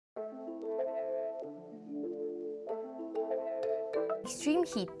extreme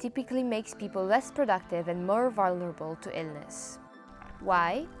heat typically makes people less productive and more vulnerable to illness.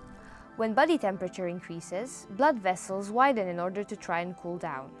 Why? When body temperature increases, blood vessels widen in order to try and cool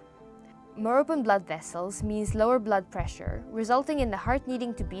down. More open blood vessels means lower blood pressure, resulting in the heart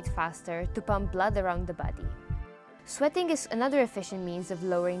needing to beat faster to pump blood around the body. Sweating is another efficient means of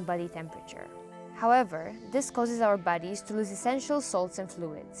lowering body temperature. However, this causes our bodies to lose essential salts and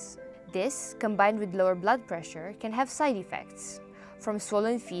fluids. This, combined with lower blood pressure, can have side effects, from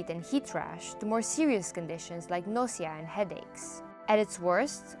swollen feet and heat rash to more serious conditions like nausea and headaches. At its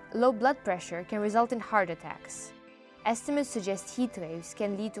worst, low blood pressure can result in heart attacks. Estimates suggest heat waves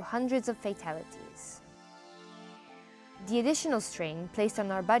can lead to hundreds of fatalities. The additional strain placed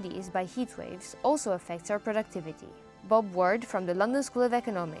on our bodies by heat waves also affects our productivity. Bob Ward from the London School of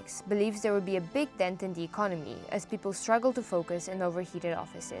Economics believes there will be a big dent in the economy as people struggle to focus in overheated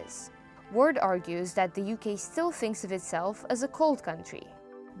offices. Ward argues that the UK still thinks of itself as a cold country.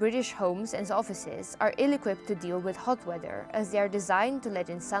 British homes and offices are ill-equipped to deal with hot weather as they are designed to let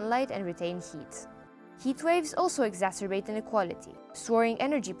in sunlight and retain heat. Heat waves also exacerbate inequality. Soaring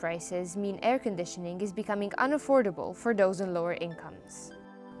energy prices mean air conditioning is becoming unaffordable for those on lower incomes.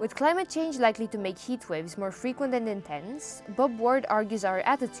 With climate change likely to make heat waves more frequent and intense, Bob Ward argues our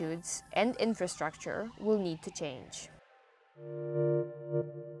attitudes and infrastructure will need to change.